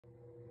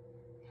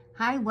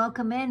Hi,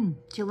 welcome in,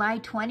 July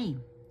 20.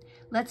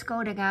 Let's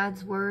go to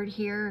God's word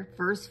here,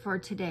 verse for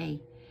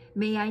today.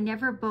 May I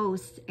never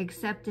boast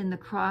except in the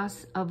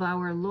cross of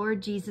our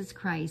Lord Jesus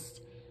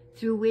Christ,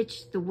 through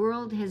which the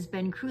world has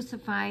been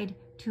crucified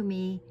to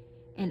me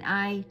and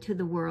I to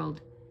the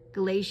world.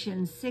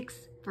 Galatians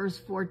 6, verse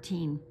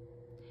 14.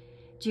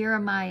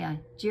 Jeremiah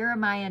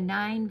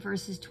 9,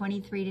 verses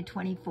 23 to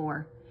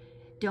 24.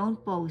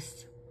 Don't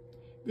boast.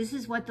 This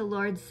is what the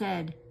Lord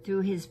said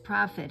through his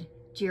prophet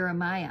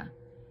Jeremiah.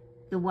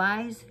 The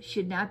wise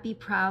should not be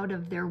proud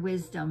of their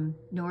wisdom,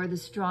 nor the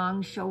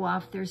strong show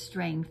off their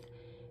strength.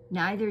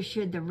 Neither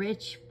should the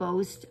rich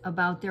boast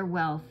about their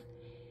wealth.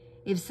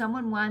 If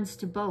someone wants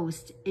to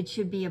boast, it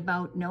should be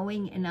about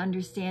knowing and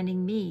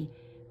understanding me,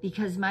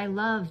 because my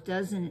love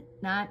does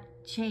not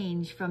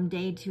change from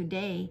day to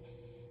day,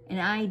 and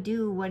I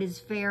do what is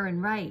fair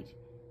and right.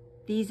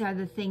 These are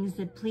the things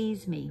that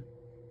please me.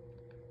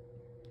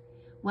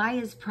 Why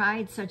is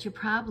pride such a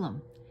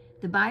problem?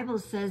 The Bible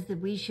says that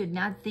we should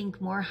not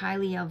think more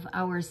highly of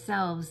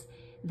ourselves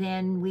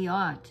than we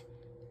ought.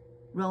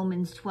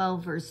 Romans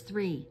 12, verse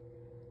 3.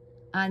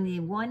 On the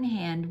one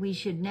hand, we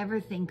should never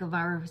think of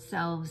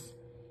ourselves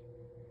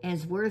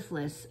as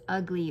worthless,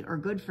 ugly, or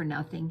good for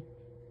nothing.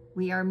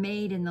 We are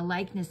made in the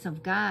likeness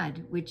of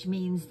God, which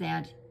means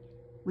that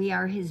we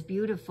are his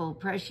beautiful,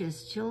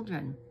 precious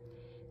children.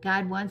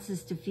 God wants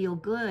us to feel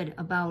good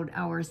about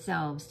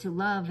ourselves, to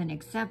love and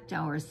accept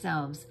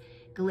ourselves.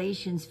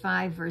 Galatians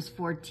 5, verse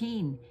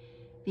 14,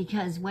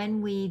 because when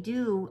we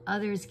do,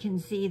 others can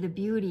see the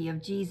beauty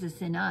of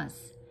Jesus in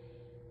us.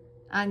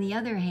 On the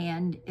other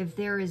hand, if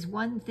there is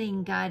one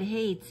thing God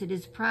hates, it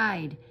is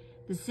pride,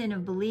 the sin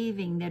of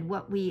believing that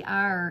what we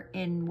are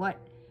and what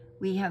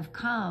we have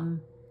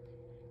come,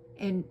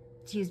 On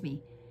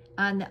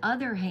the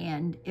other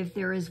hand, if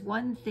there is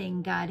one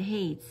thing God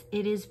hates,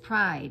 it is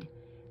pride,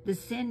 the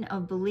sin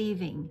of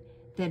believing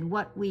that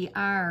what we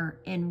are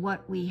and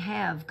what we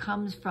have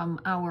comes from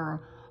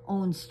our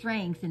own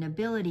strength and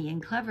ability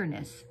and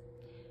cleverness.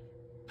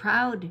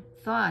 Proud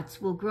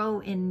thoughts will grow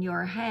in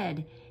your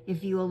head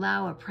if you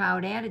allow a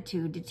proud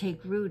attitude to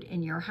take root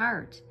in your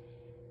heart.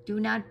 Do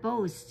not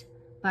boast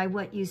by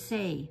what you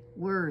say,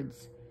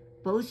 words.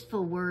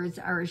 Boastful words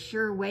are a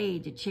sure way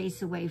to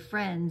chase away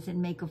friends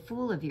and make a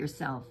fool of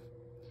yourself.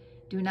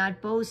 Do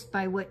not boast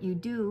by what you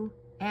do,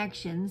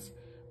 actions.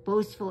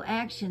 Boastful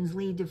actions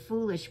lead to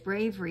foolish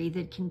bravery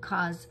that can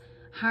cause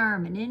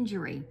harm and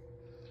injury.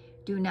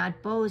 Do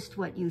not boast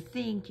what you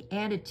think,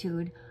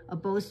 attitude. A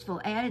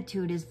boastful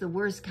attitude is the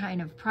worst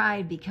kind of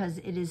pride because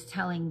it is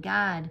telling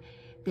God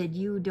that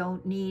you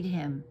don't need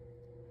him.